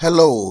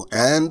Hello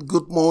and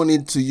good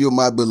morning to you,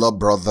 my beloved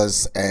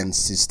brothers and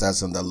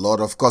sisters in the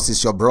Lord. Of course,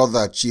 it's your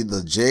brother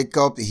Chido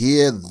Jacob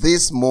here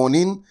this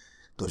morning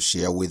to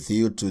share with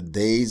you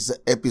today's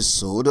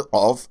episode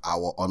of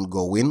our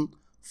ongoing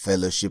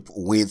fellowship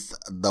with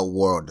the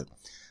Word.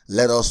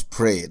 Let us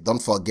pray.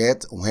 Don't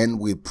forget, when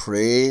we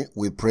pray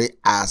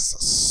as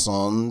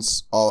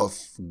sons of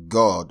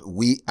God.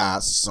 We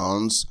are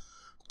sons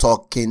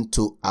talking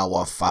to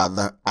our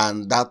Father,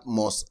 and that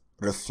must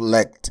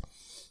reflect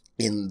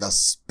in the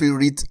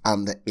spirit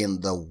and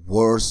in the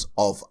words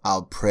of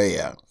our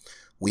prayer.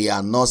 We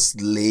are not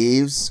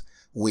slaves.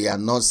 We are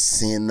not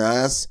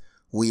sinners.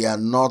 We are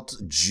not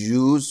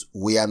Jews.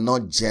 We are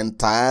not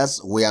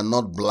Gentiles. We are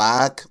not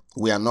black.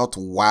 We are not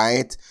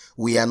white.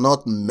 We are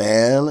not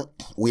male.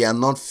 We are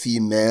not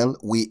female.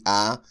 We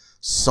are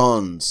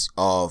sons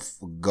of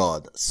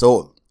God.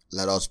 So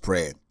let us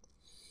pray.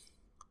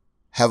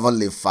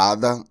 Heavenly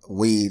Father,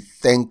 we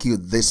thank you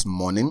this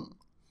morning.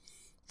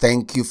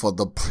 Thank you for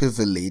the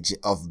privilege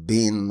of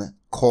being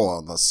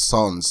called the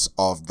sons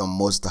of the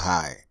Most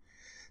High.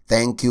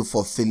 Thank you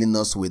for filling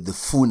us with the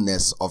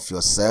fullness of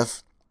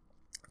yourself.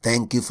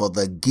 Thank you for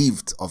the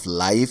gift of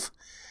life.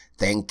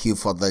 Thank you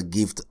for the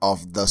gift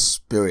of the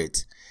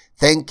Spirit.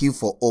 Thank you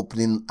for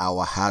opening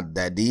our heart,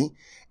 Daddy.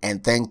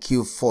 And thank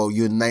you for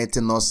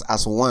uniting us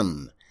as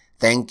one.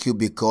 Thank you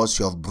because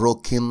you have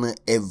broken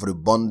every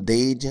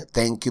bondage.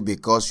 Thank you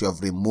because you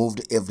have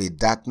removed every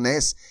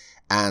darkness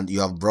and you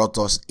have brought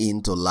us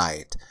into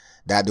light.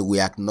 That we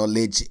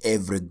acknowledge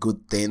every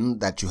good thing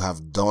that you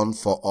have done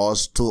for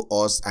us, to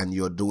us, and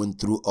you're doing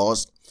through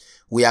us.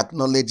 We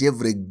acknowledge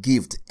every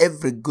gift,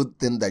 every good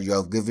thing that you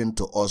have given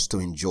to us to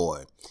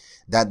enjoy.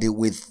 Daddy,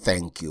 we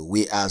thank you.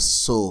 We are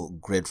so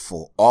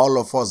grateful. All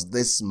of us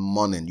this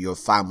morning, your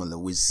family,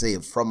 we say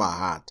from our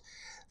heart,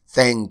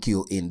 thank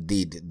you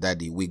indeed,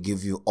 Daddy. We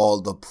give you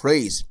all the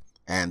praise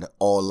and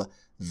all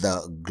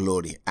the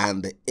glory.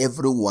 And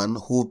everyone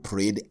who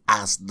prayed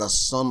as the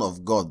Son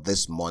of God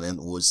this morning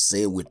will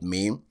say with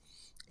me,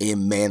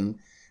 amen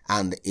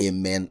and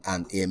amen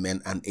and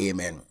amen and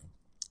amen.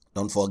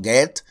 Don't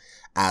forget,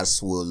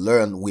 as we'll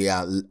learn, we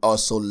are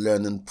also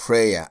learning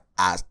prayer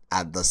at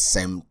the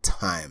same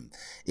time.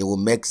 It will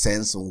make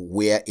sense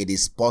where it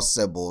is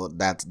possible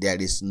that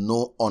there is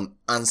no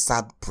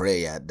unanswered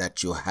prayer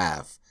that you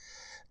have.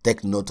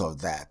 Take note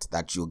of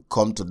that you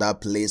come to that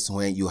place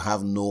when you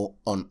have no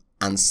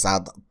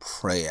unanswered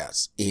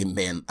prayers.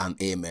 Amen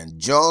and amen.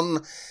 John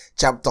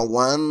chapter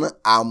 1,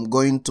 I'm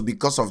going to,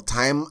 because of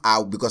time,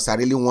 because I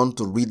really want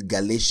to read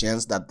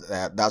Galatians.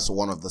 That's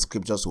one of the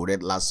scriptures we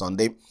read last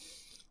Sunday.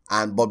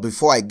 But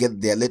before I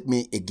get there, let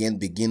me again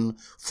begin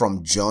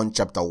from John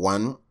chapter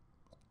 1,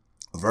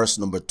 verse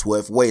number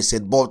 12, where it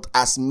said, but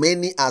as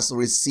many as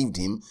received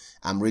him,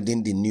 I'm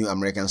reading the New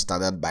American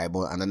Standard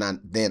Bible, and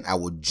then I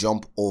will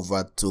jump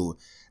over to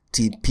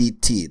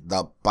TPT,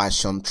 the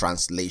Passion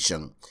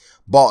Translation.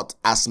 But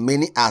as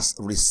many as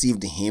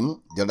received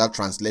him, the other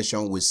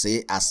translation will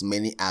say, as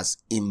many as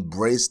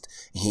embraced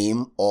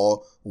him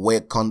or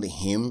welcomed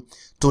him,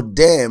 to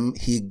them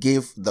he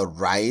gave the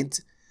right.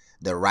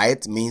 The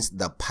right means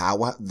the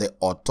power, the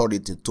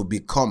authority to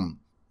become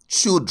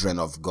children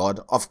of God.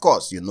 Of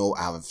course, you know,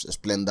 I have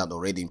explained that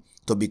already.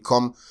 To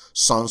become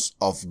sons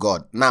of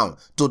God. Now,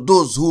 to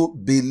those who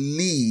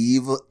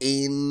believe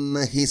in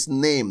his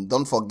name.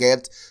 Don't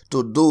forget,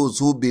 to those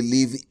who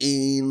believe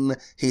in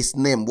his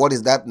name. What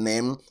is that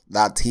name?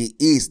 That he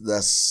is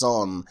the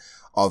Son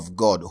of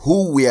God,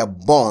 who were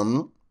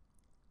born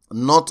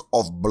not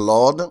of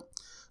blood,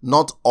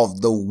 not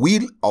of the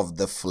will of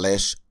the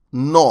flesh,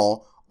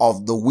 nor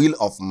of the will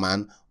of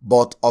man,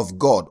 but of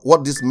God.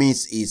 What this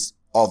means is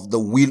of the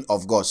will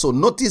of God. So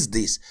notice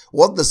this.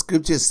 What the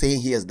scripture is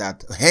saying here is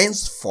that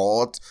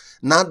henceforth,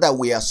 now that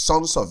we are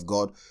sons of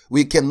God,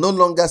 we can no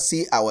longer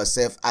see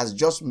ourselves as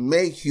just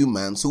mere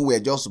humans who were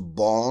just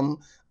born,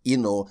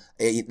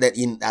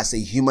 as a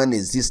human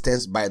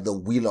existence by the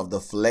will of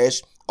the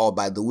flesh or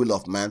by the will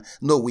of man.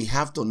 No, we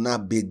have to now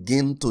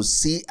begin to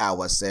see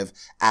ourselves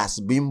as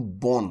being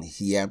born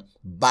here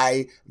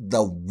by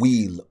the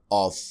will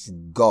of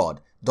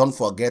God. Don't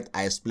forget,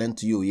 I explained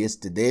to you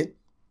yesterday,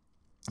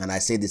 and I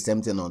say the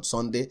same thing on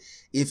Sunday.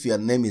 If your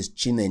name is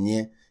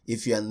Chinenye,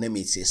 if your name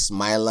is a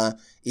Smiler,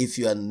 if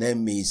your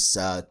name is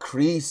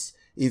Chris,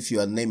 if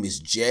your name is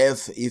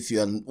Jeff,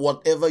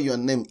 whatever your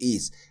name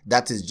is,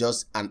 that is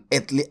just an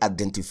earthly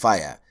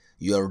identifier.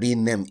 Your real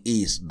name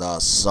is the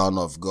Son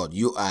of God.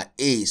 You are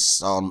a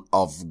son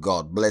of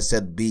God.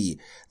 Blessed be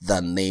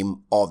the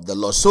name of the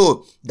Lord.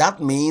 So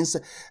that means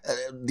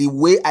the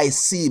way I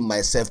see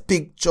myself,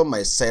 picture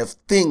myself,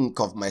 think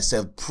of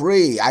myself,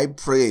 I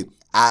pray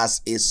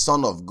as a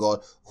son of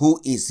God who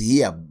is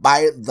here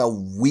by the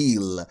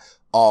will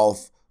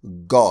of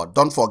God.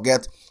 Don't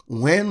forget,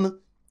 when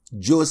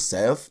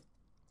Joseph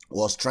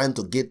was trying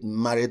to get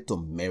married to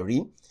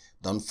Mary,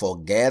 don't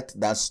forget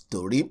that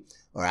story,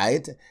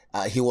 right?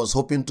 He was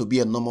hoping to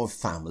be a normal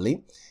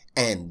family.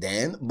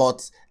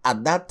 But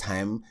at that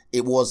time,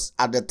 it was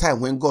at the time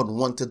when God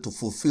wanted to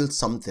fulfill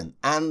something.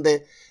 And,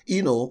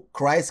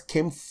 Christ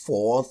came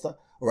forth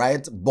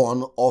right,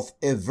 born of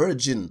a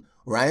virgin,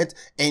 right?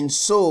 And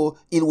so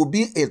it would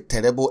be a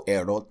terrible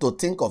error to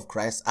think of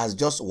Christ as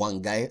just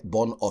one guy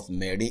born of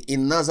Mary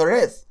in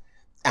Nazareth.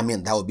 I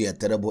mean, that would be a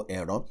terrible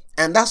error.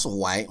 And that's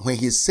why when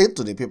he said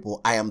to the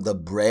people, I am the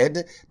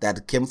bread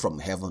that came from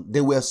heaven,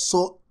 they were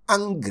so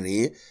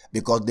angry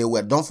because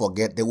don't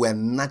forget, they were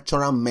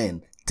natural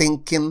men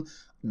thinking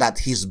that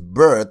his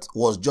birth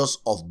was just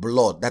of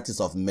blood, that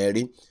is of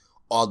Mary,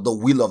 or the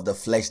will of the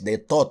flesh. They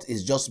thought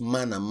it's just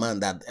man and woman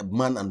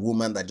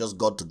that just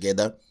got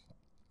together.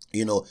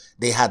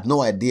 They had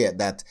no idea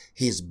that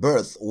his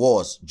birth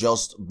was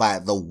just by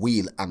the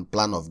will and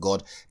plan of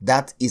God.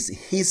 That is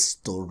his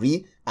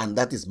story, and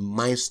that is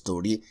my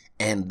story,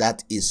 and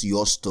that is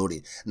your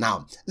story.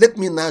 Now, let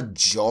me now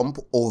jump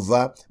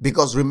over,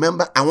 because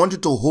remember, I want you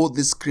to hold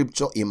this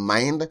scripture in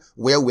mind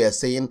where we are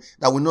saying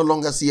that we no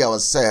longer see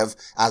ourselves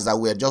as that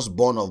we are just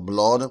born of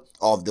blood,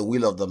 of the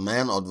will of the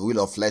man, or the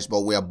will of flesh,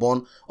 but we are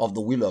born of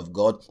the will of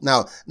God.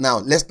 Now,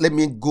 let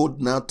me go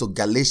now to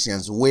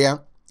Galatians,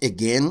 where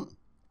again,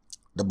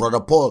 the brother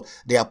Paul,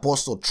 the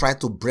apostle,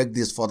 tried to break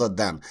this further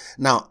down.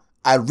 Now,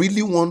 I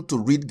really want to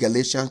read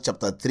Galatians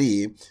chapter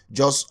 3,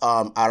 just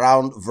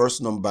around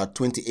verse number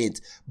 28.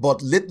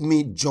 But let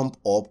me jump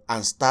up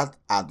and start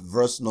at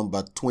verse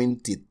number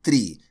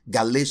 23.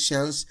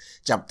 Galatians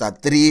chapter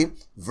 3,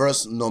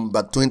 verse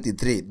number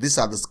 23. These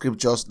are the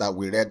scriptures that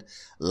we read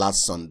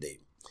last Sunday.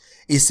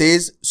 It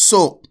says,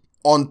 so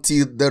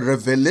until the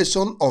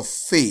revelation of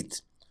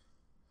faith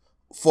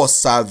for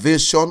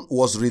salvation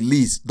was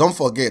released. Don't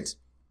forget,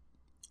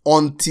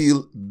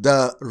 until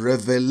the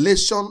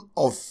revelation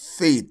of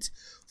faith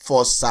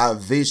for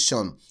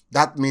salvation.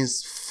 That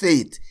means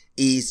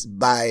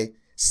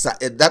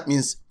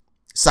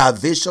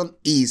salvation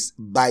is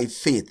by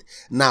faith.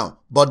 Now,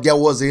 but there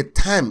was a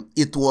time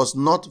it was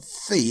not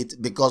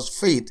faith, because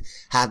faith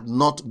had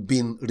not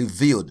been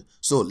revealed.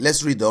 So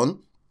let's read on.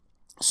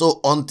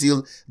 So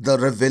until the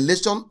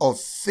revelation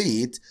of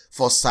faith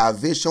for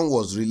salvation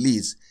was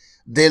released,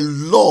 the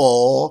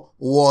law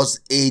was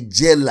a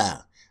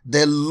jailer.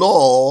 The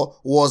law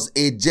was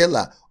a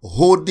jailer,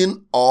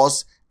 holding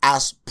us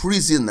as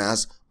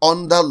prisoners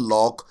under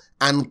lock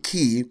and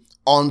key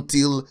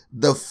until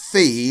the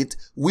faith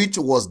which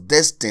was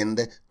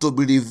destined to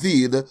be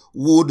revealed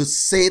would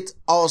set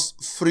us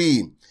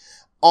free.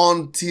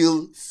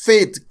 Until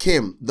faith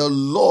came, the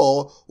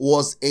law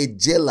was a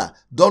jailer.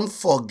 Don't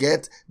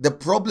forget, the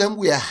problem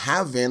we are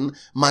having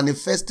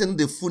manifesting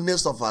the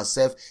fullness of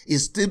ourselves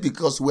is still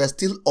because we are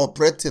still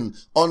operating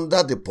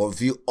under the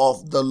purview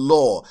of the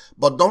law.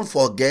 But don't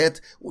forget,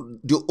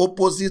 the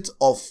opposite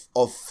of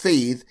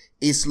faith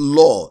is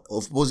law.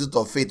 Opposite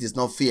of faith is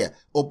not fear.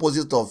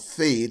 Opposite of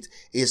faith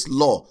is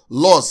law.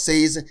 Law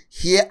says,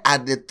 here are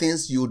the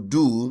things you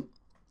do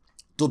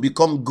to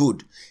become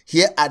good.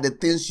 Here are the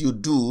things you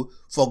do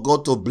for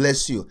God to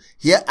bless you.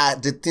 Here are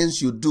the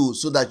things you do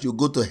so that you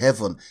go to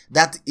heaven.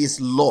 That is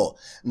law.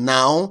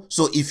 Now,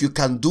 so if you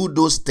can do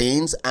those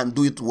things and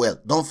do it well,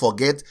 don't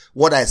forget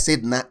what I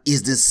said now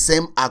is the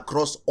same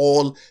across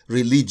all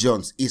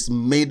religions. It's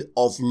made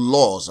of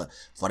laws.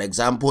 For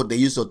example, they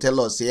used to tell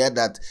us here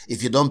that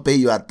if you don't pay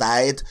your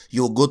tithe,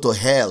 you'll go to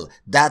hell.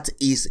 That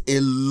is a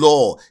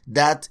law.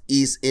 That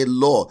is a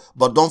law.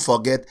 But don't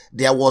forget,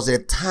 there was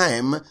a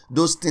time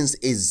those things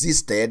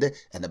existed,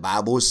 and the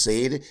Bible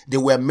said they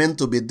were meant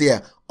to be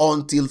there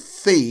until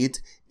faith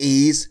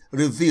is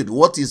revealed.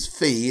 What is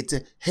faith?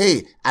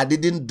 Hey, I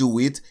didn't do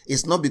it.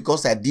 It's not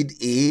because I did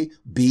A,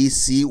 B,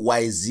 C,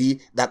 Y,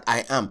 Z that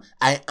I am.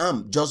 I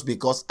am just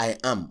because I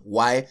am.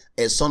 Why?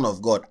 A son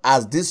of God.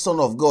 As this son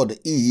of God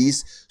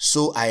is,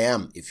 so I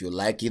am. If you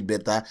like it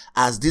better,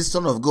 as this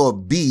son of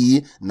God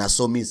be, na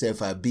so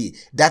myself I be.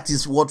 That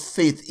is what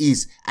faith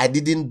is. I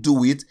didn't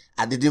do it.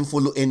 I didn't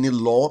follow any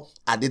law.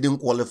 I didn't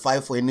qualify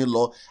for any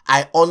law.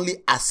 I only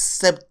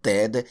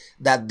accepted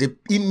that the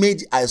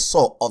image I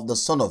saw of the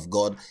Son of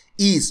God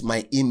is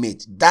my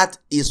image. That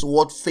is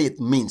what faith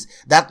means.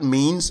 That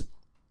means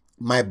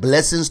my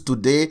blessings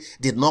today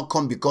did not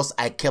come because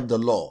I kept the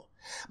law.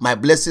 My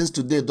blessings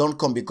today don't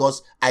come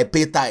because I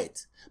pay tithe.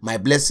 My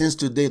blessings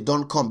today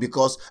don't come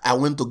because I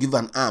went to give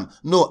an arm.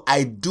 No,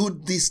 I do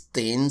these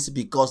things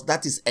because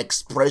that is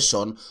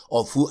expression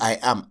of who I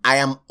am. I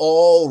am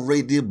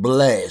already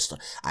blessed.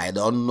 I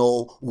don't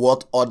know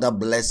what other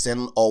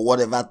blessing or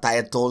whatever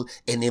title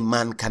any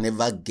man can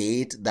ever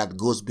get that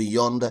goes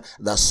beyond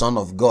the Son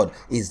of God.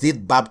 Is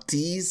it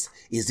Baptist?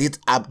 Is it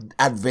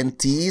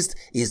Adventist?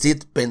 Is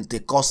it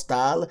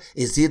Pentecostal?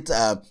 Is it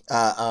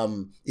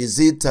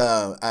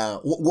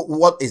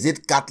what is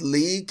it?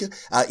 Catholic?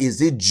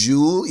 Is it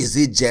Jew? Is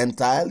it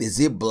Gentile? Is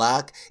it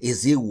black?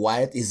 Is it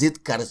white? Is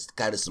it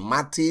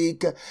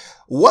charismatic?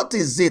 What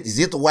is it? Is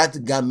it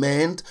white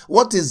garment?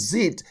 What is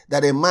it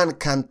that a man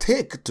can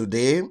take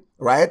today,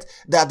 right,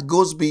 that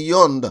goes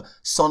beyond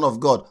Son of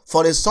God?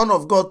 For a Son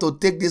of God to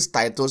take these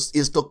titles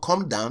is to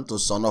come down to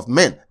Son of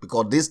Men,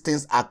 because these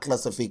things are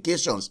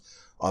classifications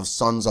of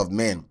sons of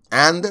men.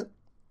 And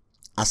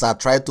as I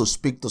tried to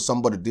speak to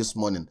somebody this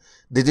morning,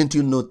 didn't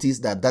you notice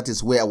that that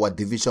is where our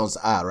divisions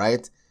are,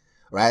 right?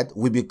 right?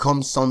 We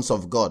become sons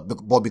of God.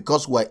 But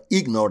because we're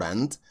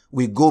ignorant,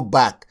 we go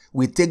back.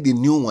 We take the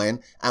new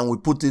wine and we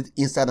put it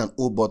inside an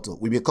old bottle.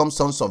 We become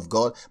sons of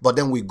God, but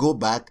then we go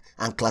back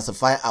and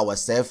classify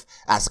ourselves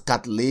as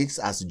Catholics,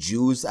 as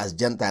Jews, as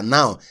Gentiles.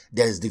 Now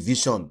there is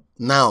division.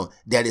 Now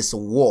there is a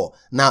war.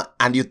 Now,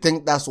 and you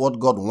think that's what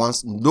God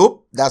wants?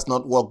 Nope, that's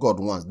not what God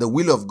wants. The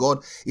will of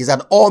God is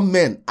that all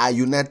men are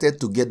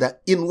united together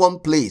in one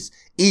place,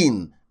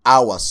 in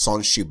our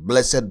sonship.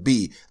 Blessed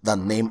be the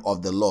name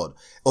of the Lord.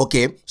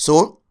 Okay,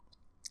 so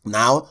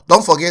now,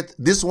 don't forget,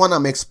 this one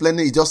I'm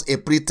explaining is just a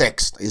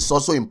pretext. It's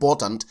also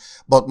important,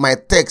 but my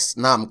text,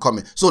 now I'm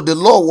coming. So the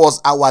law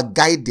was our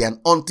guardian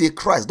until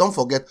Christ. Don't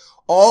forget,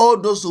 all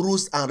those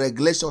rules and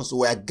regulations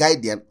were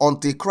guardian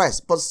until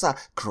Christ. But sir,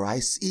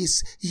 Christ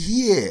is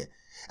here.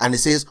 And it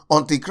says,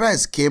 until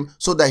Christ came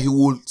so that he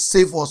would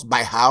save us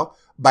by how?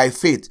 By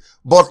faith.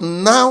 But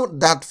now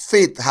that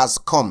faith has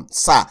come,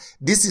 sir,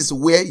 this is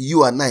where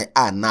you and I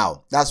are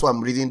now. That's why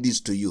I'm reading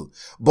this to you.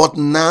 But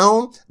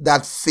now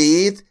that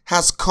faith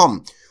has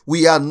come,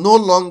 we are no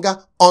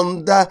longer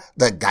under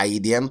the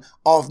guardian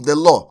of the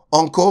law,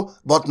 uncle.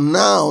 But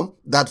now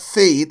that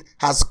faith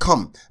has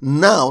come,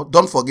 now,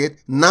 don't forget,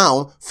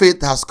 now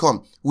faith has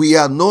come. We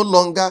are no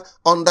longer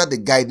under the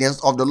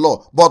guidance of the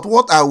law. But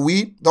what are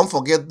we? Don't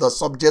forget, the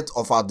subject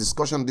of our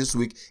discussion this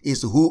week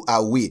is who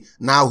are we?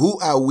 Now, who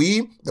are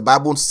we? The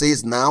Bible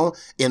says now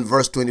in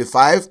verse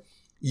 25,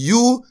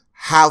 you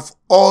have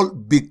all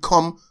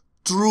become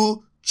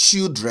true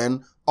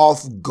children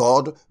of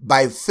God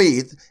by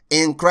faith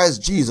in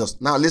Christ Jesus.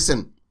 Now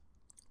listen,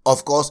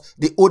 of course,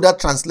 the older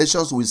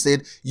translations will say,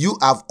 you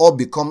have all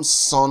become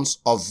sons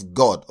of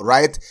God,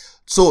 right?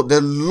 So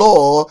the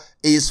law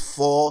is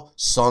for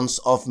sons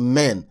of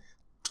men.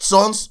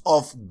 Sons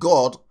of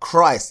God,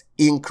 Christ,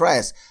 in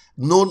Christ,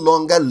 no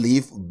longer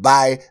live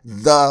by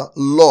the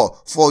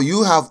law. For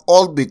you have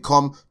all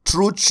become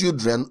true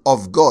children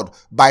of God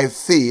by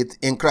faith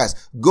in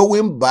Christ.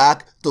 Going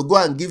back to go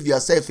and give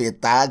yourself a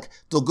tag,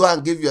 to go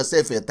and give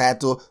yourself a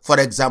title. For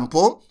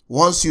example,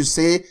 once you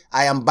say,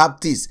 I am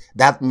Baptist,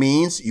 that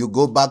means you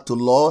go back to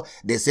law.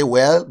 They say,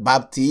 well,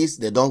 Baptists,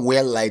 they don't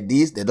wear like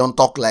this. They don't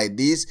talk like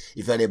this.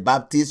 If you're a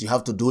Baptist, you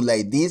have to do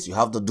like this. You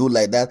have to do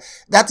like that.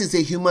 That is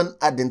a human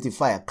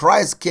identifier.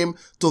 Christ came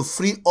to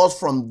free us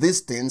from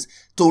these things,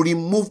 to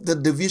remove the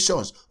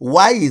divisions.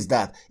 Why is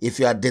that? If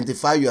you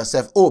identify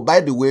yourself, oh,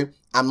 by the way,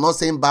 I'm not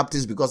saying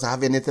Baptist because I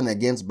have anything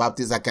against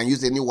Baptists. I can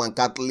use anyone,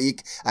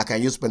 Catholic. I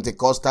can use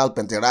Pentecostal,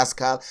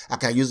 Pentarascal. I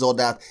can use all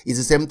that. It's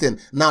the same thing.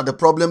 Now the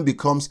problem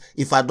becomes,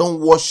 if I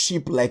don't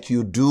worship like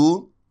you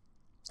do,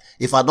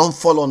 if I don't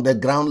fall on the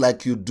ground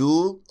like you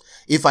do,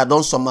 if I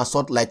don't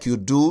somersault like you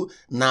do,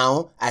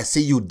 now I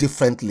see you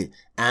differently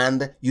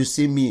and you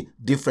see me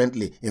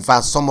differently. In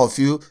fact, some of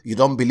you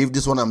don't believe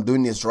this one I'm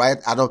doing is right.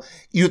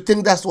 You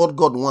think that's what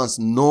God wants.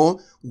 No,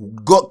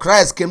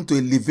 Christ came to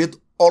elevate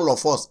all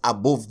of us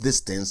above these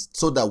things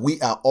so that we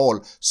are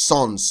all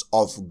sons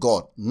of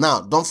God.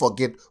 Now, don't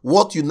forget,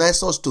 what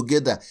unites us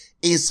together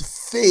is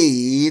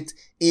faith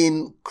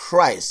in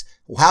Christ.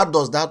 How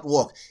does that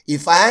work?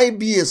 If I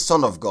be a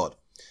son of God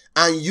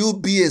and you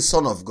be a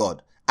son of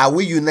God, are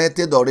we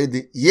united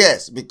already?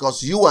 Yes,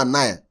 because you and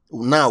I,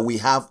 now we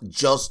have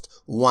just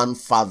one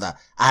Father.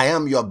 I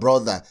am your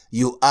brother.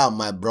 You are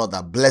my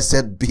brother.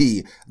 Blessed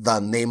be the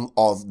name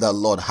of the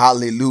Lord.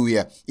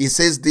 Hallelujah. He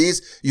says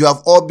this, you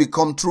have all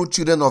become true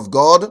children of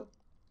God,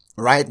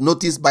 right?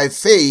 Notice, by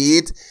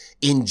faith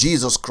in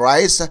Jesus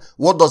Christ.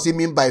 What does he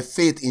mean by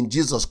faith in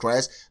Jesus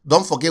Christ?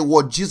 Don't forget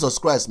what Jesus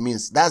Christ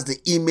means. That's the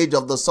image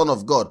of the Son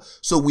of God.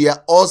 So we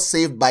are all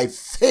saved by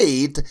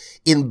faith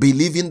in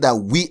believing that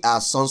we are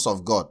sons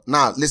of God.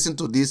 Now listen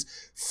to this.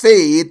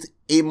 Faith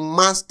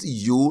immersed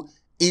you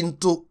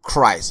into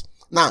Christ.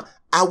 Now,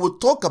 I will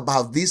talk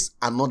about this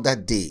another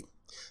day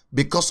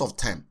because of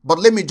time. But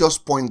let me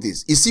just point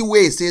this. You see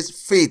where it says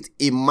faith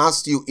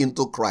immersed you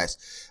into Christ.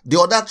 The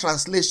other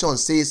translation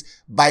says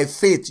by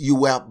faith you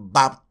were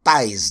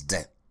baptized.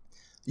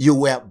 You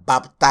were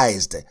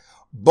baptized.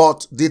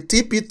 But the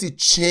TPT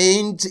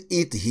changed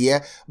it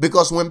here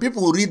because when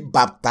people read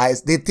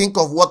baptized, they think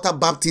of water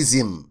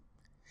baptism.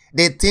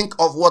 They think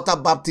of water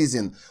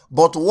baptism.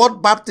 But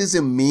what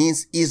baptism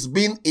means is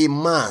being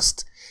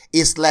immersed.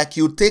 It's like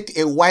you take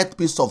a white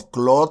piece of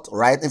cloth,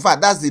 right? In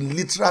fact, that's the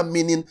literal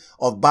meaning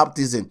of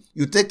baptism.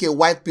 You take a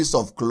white piece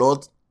of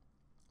cloth,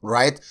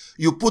 right?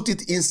 You put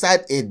it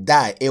inside a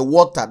dye, a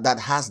water that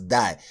has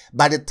dye.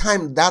 By the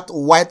time that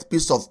white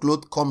piece of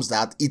cloth comes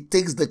out, it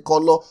takes the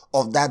color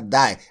of that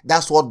dye.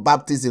 That's what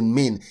baptism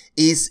means.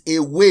 It's a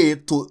way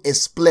to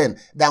explain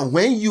that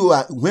when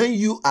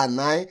you and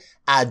I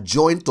are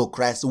joined to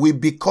Christ, we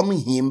become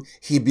him,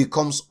 he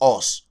becomes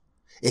us.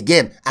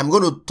 Again, I'm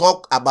going to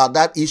talk about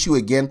that issue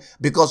again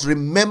because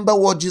remember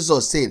what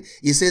Jesus said.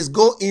 He says,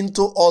 go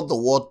into all the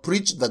world,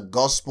 preach the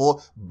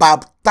gospel,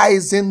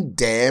 baptizing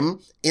them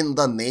in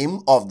the name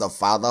of the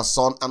Father,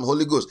 Son, and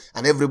Holy Ghost.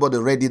 And everybody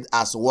read it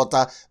as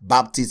water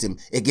baptism.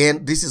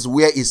 Again, this is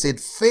where he said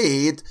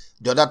faith.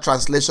 The other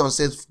translation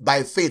says,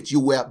 by faith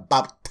you were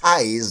baptized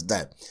baptized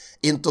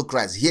into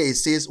Christ. Here it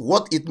says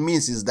what it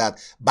means is that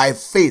by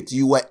faith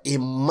you were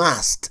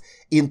immersed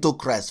into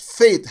Christ.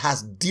 Faith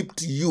has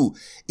dipped you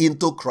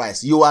into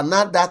Christ. You are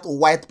not that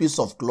white piece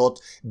of cloth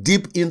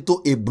dipped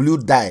into a blue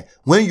dye.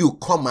 When you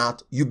come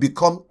out, you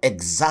become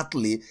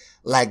exactly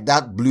like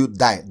that blue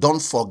dye.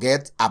 Don't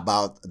forget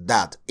about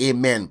that.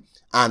 Amen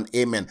and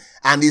amen.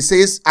 And it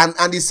says, and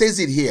it says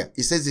it here.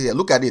 It says it here.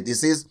 Look at it. It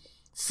says,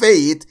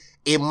 faith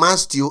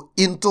immersed you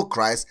into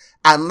Christ,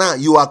 and now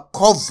you are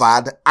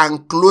covered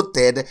and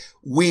clothed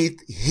with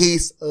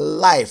his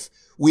life.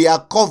 We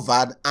are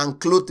covered and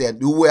clothed.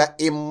 We were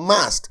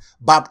immersed,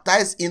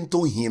 baptized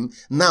into him.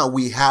 Now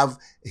we have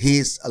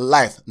his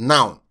life.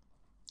 Now,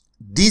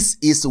 this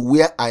is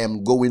where I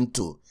am going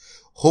to.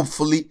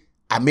 Hopefully,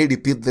 I may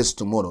repeat this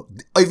tomorrow.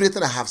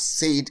 Everything I have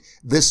said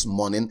this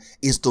morning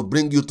is to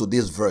bring you to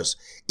this verse.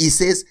 It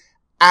says,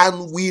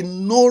 and we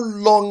no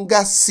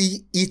longer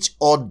see each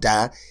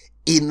other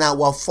in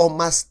our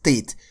former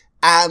state.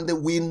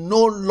 And we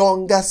no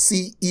longer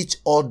see each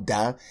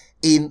other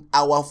in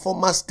our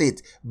former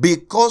state,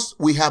 because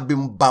we have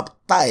been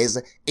baptized,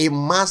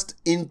 immersed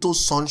into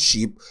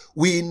sonship.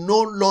 We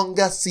no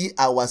longer see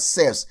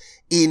ourselves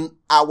in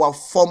our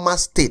former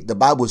state. The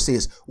Bible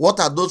says, what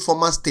are those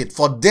former state?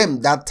 For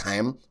them that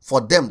time,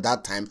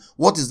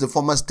 what is the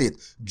former state?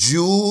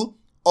 Jew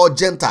or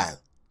Gentile?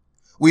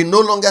 We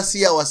no longer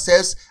see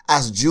ourselves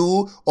as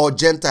Jew or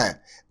Gentile.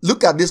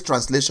 Look at this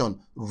translation,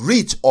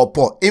 rich or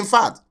poor. In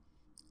fact,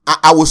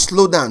 I will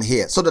slow down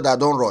here so that I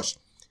don't rush.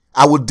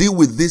 I will deal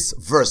with this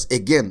verse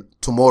again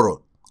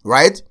tomorrow,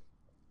 right?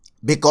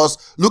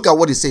 Because look at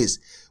what it says.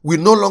 We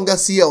no longer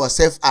see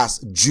ourselves as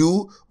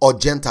Jew or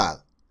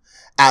Gentile,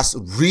 as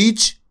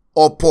rich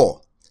or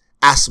poor,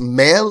 as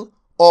male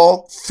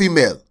or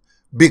female,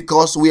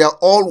 because we are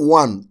all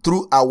one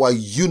through our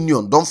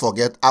union. Don't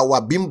forget our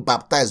being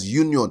baptized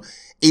union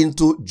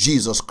into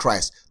Jesus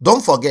Christ.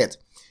 Don't forget,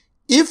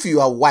 if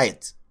you are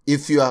white,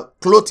 if your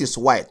cloth is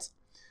white,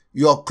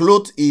 your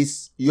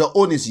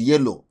own is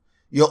yellow,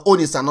 your own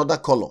is another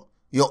color,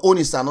 your own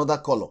is another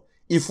color.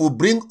 If we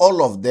bring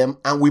all of them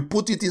and we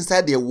put it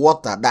inside the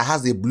water that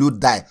has a blue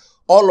dye,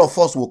 all of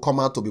us will come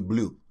out to be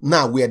blue.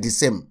 Now we are the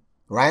same,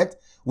 right?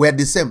 We are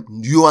the same.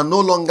 You are no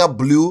longer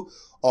blue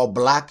or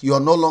black. You are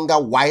no longer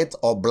white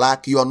or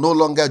black. You are no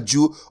longer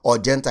Jew or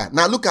Gentile.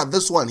 Now look at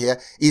this one here.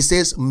 It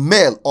says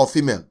male or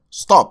female.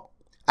 Stop.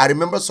 I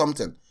remember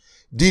something.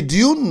 Did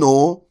you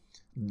know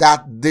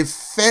that the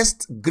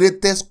first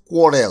greatest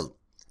quarrel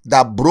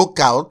that broke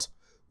out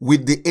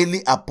with the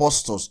early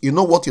apostles, you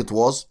know what it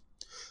was?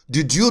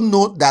 Did you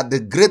know that the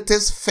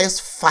greatest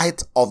first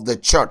fight of the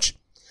church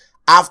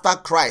after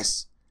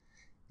Christ,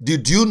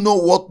 did you know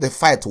what the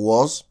fight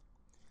was?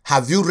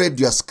 Have you read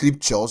your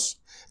scriptures?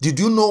 Did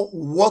you know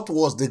what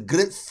was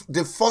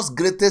the first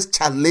greatest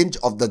challenge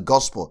of the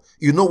gospel?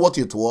 You know what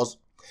it was?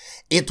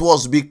 It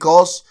was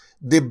because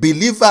the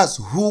believers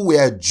who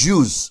were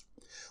Jews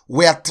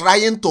were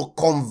trying to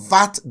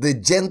convert the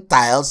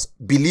Gentiles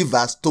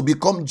believers to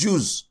become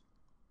Jews.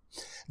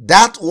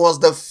 That was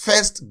the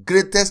first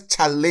greatest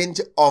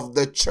challenge of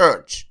the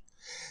church.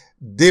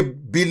 The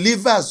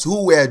believers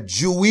who were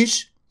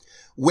Jewish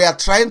were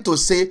trying to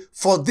say,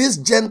 for these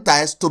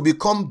Gentiles to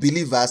become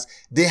believers,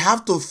 they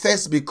have to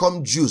first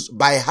become Jews.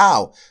 By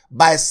how?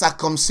 By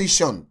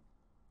circumcision.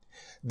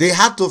 They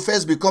had to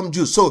first become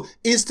Jews. So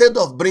instead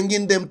of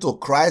bringing them to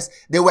Christ,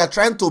 they were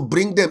trying to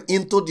bring them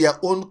into their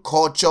own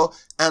culture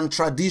and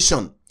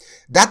tradition.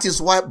 That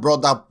is why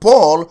Brother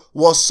Paul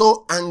was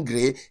so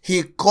angry.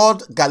 He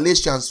called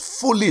Galatians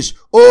foolish.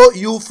 Oh,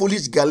 you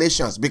foolish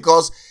Galatians,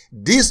 because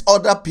these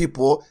other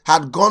people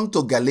had gone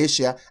to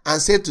Galatia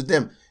and said to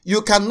them,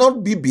 you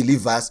cannot be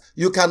believers.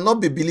 You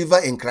cannot be believer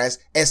in Christ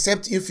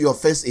except if you're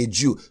first a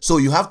Jew. So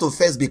you have to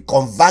first be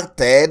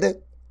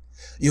converted.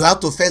 You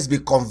have to first be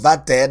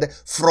converted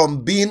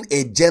from being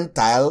a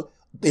Gentile,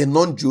 a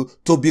non-Jew,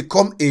 to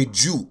become a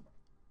Jew.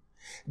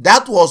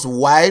 That was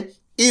why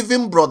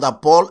even Brother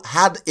Paul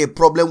had a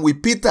problem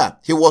with Peter.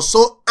 He was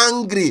so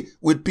angry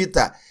with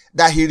Peter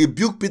that he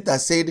rebuked Peter,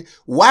 said,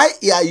 why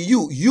are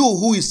you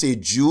who is a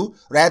Jew,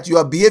 right? You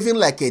are behaving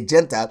like a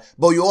Gentile,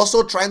 but you're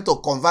also trying to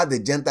convert the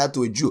Gentile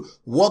to a Jew.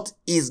 What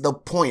is the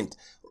point?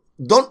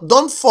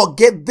 Don't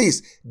forget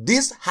this.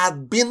 This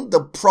had been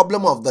the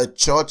problem of the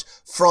church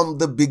from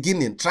the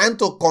beginning, trying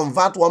to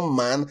convert one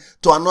man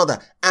to another.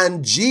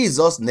 And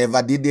Jesus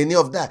never did any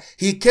of that.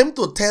 He came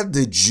to tell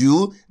the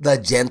Jew, the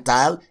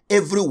Gentile,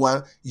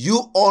 everyone,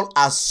 you all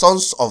are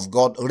sons of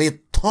God.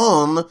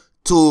 Return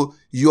to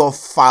your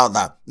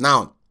Father.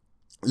 Now,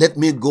 let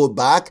me go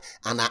back,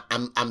 and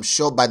I'm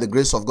sure by the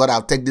grace of God,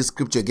 I'll take this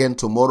scripture again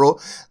tomorrow.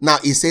 Now,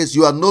 it says,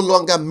 you are no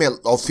longer male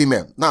or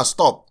female. Now,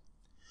 stop.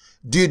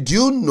 Did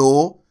you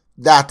know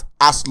that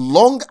as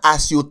long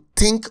as you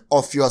think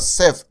of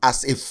yourself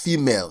as a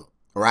female,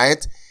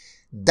 right,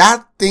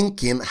 that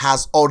thinking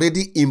has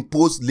already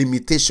imposed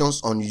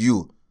limitations on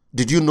you?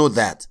 Did you know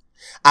that?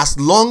 As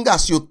long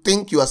as you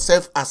think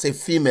yourself as a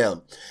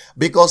female,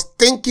 because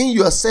thinking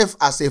yourself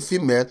as a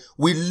female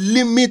will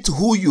limit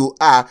who you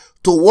are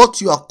to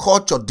what your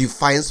culture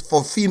defines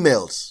for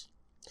females.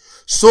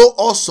 So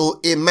also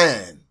a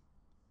man.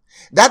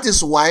 That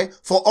is why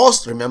for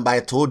us, remember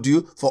I told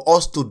you, for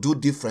us to do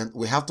different,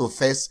 we have to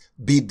first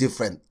be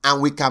different.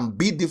 And we can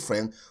be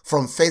different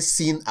from first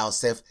seeing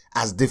ourselves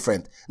as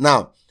different.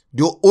 Now,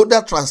 the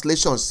older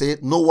translations say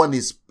no one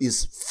is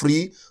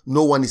free,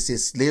 no one is a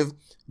slave.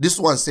 This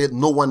one said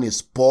no one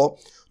is poor,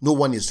 no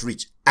one is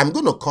rich. I'm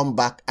going to come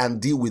back and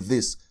deal with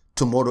this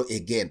tomorrow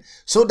again,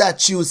 so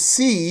that you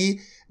see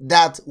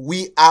that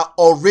we are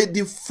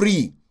already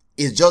free.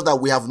 It's just that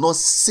we have not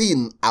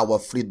seen our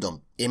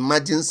freedom.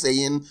 Imagine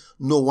saying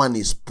no one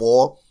is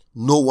poor,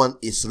 no one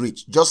is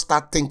rich. Just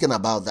start thinking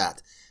about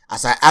that.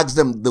 As I asked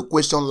them the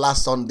question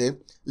last Sunday,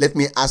 let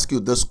me ask you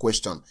this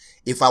question.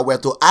 If I were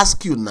to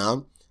ask you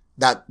now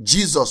that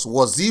Jesus,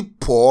 was he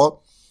poor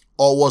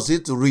or was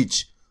it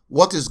rich?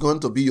 What is going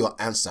to be your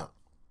answer?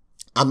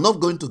 I'm not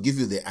going to give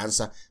you the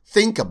answer.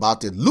 Think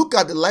about it. Look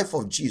at the life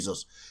of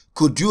Jesus.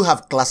 Could you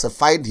have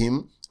classified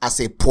him as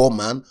a poor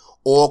man,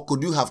 or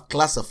could you have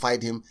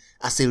classified him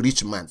as a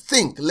rich man?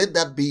 Think. Let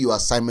that be your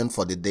assignment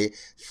for the day.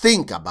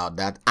 Think about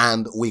that,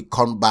 and we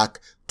come back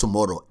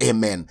tomorrow.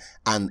 Amen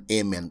and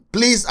amen.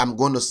 Please, I'm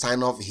going to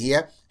sign off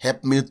here.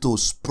 Help me to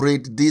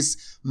spread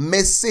this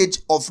message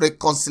of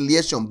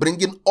reconciliation,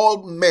 bringing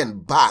all men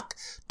back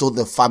to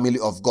the family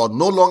of God.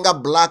 No longer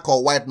black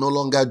or white, no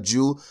longer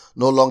Jew,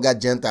 no longer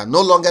Gentile,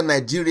 no longer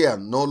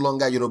Nigerian, no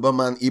longer Yoruba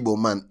man, Igbo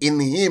man. In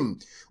him,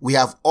 we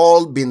have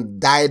all been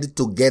dyed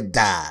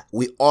together.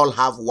 We all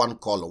have one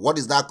color. What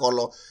is that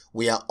color?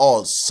 We are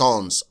all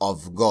sons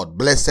of God.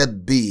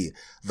 Blessed be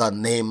the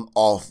name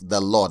of the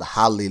Lord.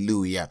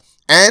 Hallelujah.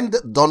 And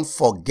don't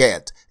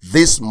forget,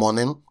 this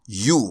morning,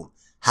 you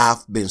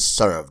have been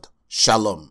served. Shalom.